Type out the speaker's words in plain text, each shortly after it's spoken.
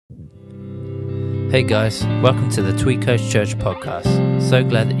Hey guys, welcome to the Tweed Coast Church podcast. So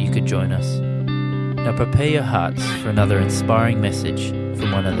glad that you could join us. Now prepare your hearts for another inspiring message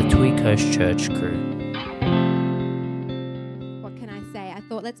from one of the Tweed Coast Church crew. What can I say? I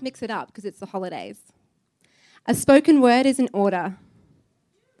thought let's mix it up because it's the holidays. A spoken word is in order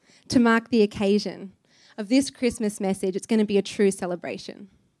to mark the occasion of this Christmas message. It's going to be a true celebration.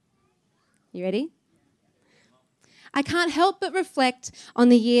 You ready? I can't help but reflect on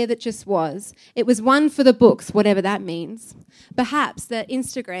the year that just was. It was one for the books, whatever that means. Perhaps that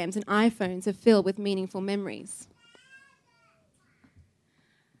Instagrams and iPhones are filled with meaningful memories.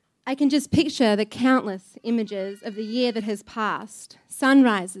 I can just picture the countless images of the year that has passed.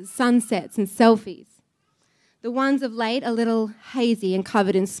 Sunrises, sunsets, and selfies. The ones of late a little hazy and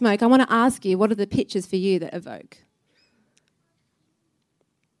covered in smoke. I want to ask you, what are the pictures for you that evoke?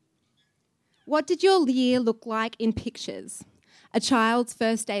 What did your year look like in pictures? A child's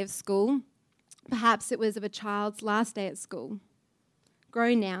first day of school? Perhaps it was of a child's last day at school.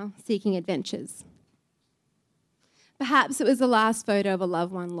 Grown now, seeking adventures. Perhaps it was the last photo of a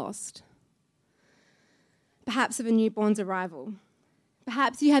loved one lost. Perhaps of a newborn's arrival.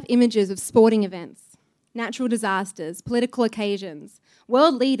 Perhaps you have images of sporting events, natural disasters, political occasions,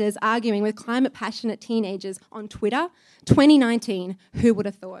 world leaders arguing with climate-passionate teenagers on Twitter. 2019, who would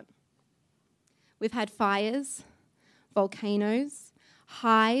have thought? We've had fires, volcanoes,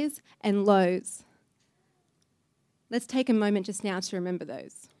 highs and lows. Let's take a moment just now to remember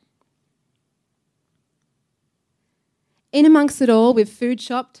those. In amongst it all, we've food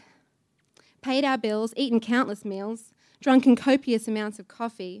shopped, paid our bills, eaten countless meals, drunken copious amounts of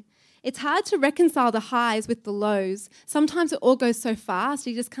coffee. It's hard to reconcile the highs with the lows. Sometimes it all goes so fast,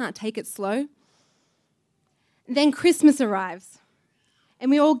 you just can't take it slow. Then Christmas arrives,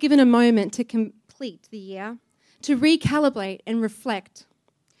 and we're all given a moment to complete the year, to recalibrate and reflect.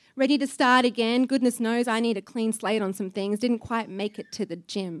 Ready to start again. Goodness knows I need a clean slate on some things. Didn't quite make it to the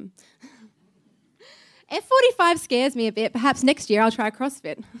gym. F45 scares me a bit. Perhaps next year I'll try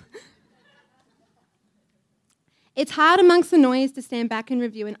CrossFit. It's hard amongst the noise to stand back and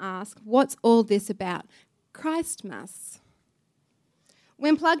review and ask, what's all this about? Christmas.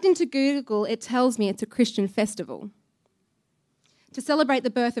 When plugged into Google, it tells me it's a Christian festival. To celebrate the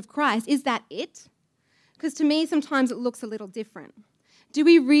birth of Christ, is that it? Because to me, sometimes it looks a little different. Do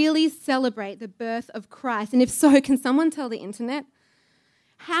we really celebrate the birth of Christ? And if so, can someone tell the internet?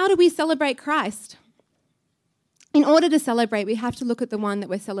 How do we celebrate Christ? In order to celebrate, we have to look at the one that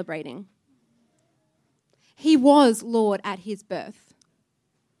we're celebrating. He was Lord at his birth.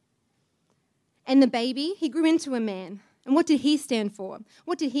 And the baby, he grew into a man. And what did he stand for?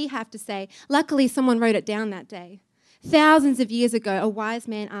 What did he have to say? Luckily, someone wrote it down that day. Thousands of years ago, a wise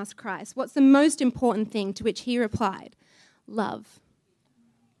man asked Christ, what's the most important thing? To which he replied, love.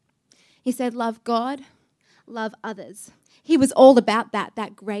 He said, love God, love others. He was all about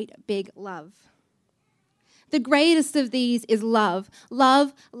that great big love. The greatest of these is love.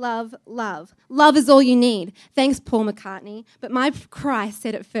 Love, love, love. Love is all you need. Thanks, Paul McCartney. But my Christ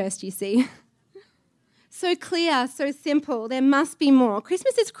said it first, you see. So clear, so simple. There must be more.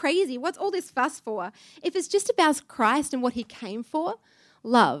 Christmas is crazy. What's all this fuss for? If it's just about Christ and what he came for,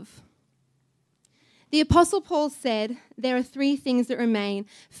 love. The Apostle Paul said there are three things that remain: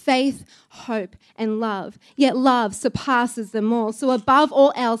 faith, hope, and love. Yet love surpasses them all. So above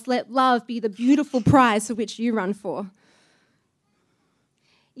all else, let love be the beautiful prize for which you run for.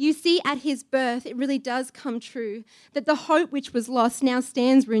 You see, at his birth, it really does come true that the hope which was lost now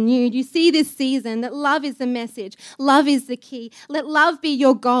stands renewed. You see this season that love is the message. Love is the key. Let love be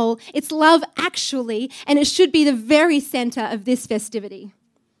your goal. It's love actually, and it should be the very center of this festivity.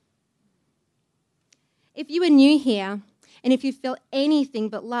 If you are new here, and if you feel anything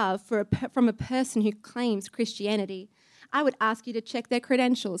but love from a person who claims Christianity, I would ask you to check their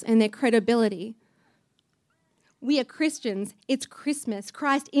credentials and their credibility. We are Christians. It's Christmas.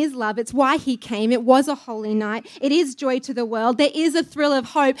 Christ is love. It's why he came. It was a holy night. It is joy to the world. There is a thrill of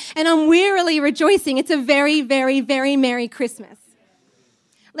hope, and I'm wearily rejoicing. It's a very, very, very Merry Christmas.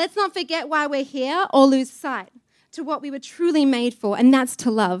 Let's not forget why we're here or lose sight to what we were truly made for, and that's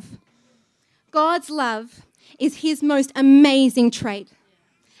to love. God's love is his most amazing trait,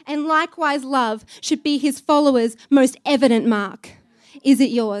 and likewise love should be his followers' most evident mark. Is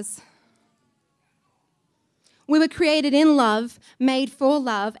it yours? We were created in love, made for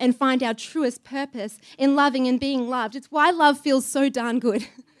love, and find our truest purpose in loving and being loved. It's why love feels so darn good.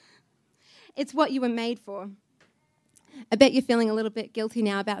 It's what you were made for. I bet you're feeling a little bit guilty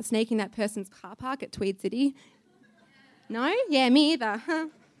now about snaking that person's car park at Tweed City. No? Yeah, me either. Huh?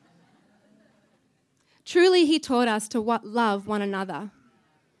 Truly, he taught us to love one another.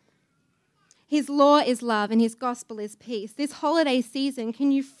 His law is love and his gospel is peace. This holiday season,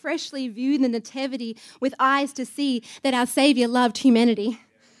 can you freshly view the nativity with eyes to see that our Saviour loved humanity?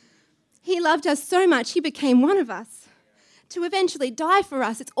 He loved us so much, he became one of us to eventually die for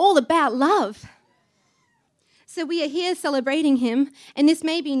us. It's all about love. So we are here celebrating him, and this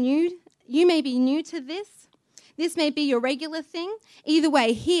may be new. You may be new to this. This may be your regular thing. Either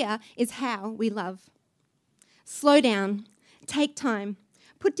way, here is how we love. Slow down. Take time.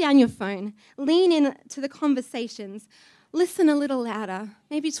 Put down your phone. Lean in to the conversations. Listen a little louder.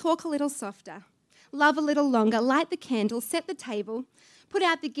 Maybe talk a little softer. Love a little longer. Light the candle. Set the table. Put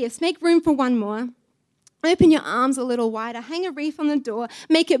out the gifts. Make room for one more. Open your arms a little wider. Hang a wreath on the door.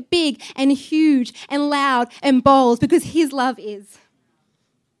 Make it big and huge and loud and bold because his love is.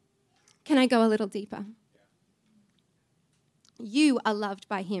 Can I go a little deeper? You are loved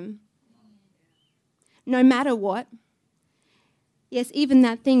by him. No matter what. Yes, even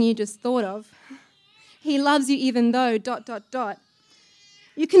that thing you just thought of. He loves you even though ...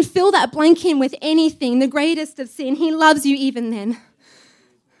 You can fill that blank in with anything, the greatest of sin. He loves you even then.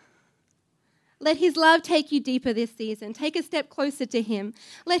 Let his love take you deeper this season. Take a step closer to him.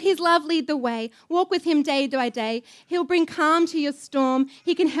 Let his love lead the way. Walk with him day by day. He'll bring calm to your storm.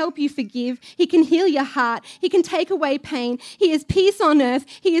 He can help you forgive. He can heal your heart. He can take away pain. He is peace on earth.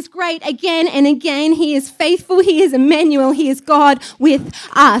 He is great again and again. He is faithful. He is Emmanuel. He is God with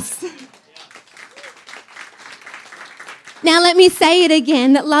us. Now let me say it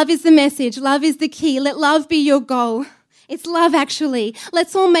again, that love is the message. Love is the key. Let love be your goal. It's love, actually.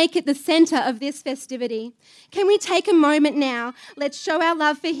 Let's all make it the center of this festivity. Can we take a moment now? Let's show our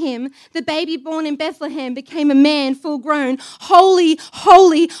love for him. The baby born in Bethlehem became a man full grown. Holy,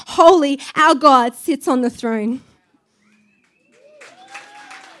 holy, holy, our God sits on the throne.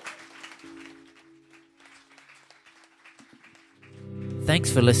 Thanks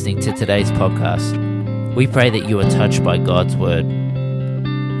for listening to today's podcast. We pray that you are touched by God's word.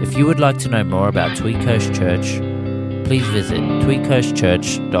 If you would like to know more about Tweed Coast Church, please visit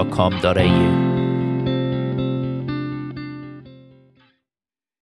tweedcoastchurch.com.au.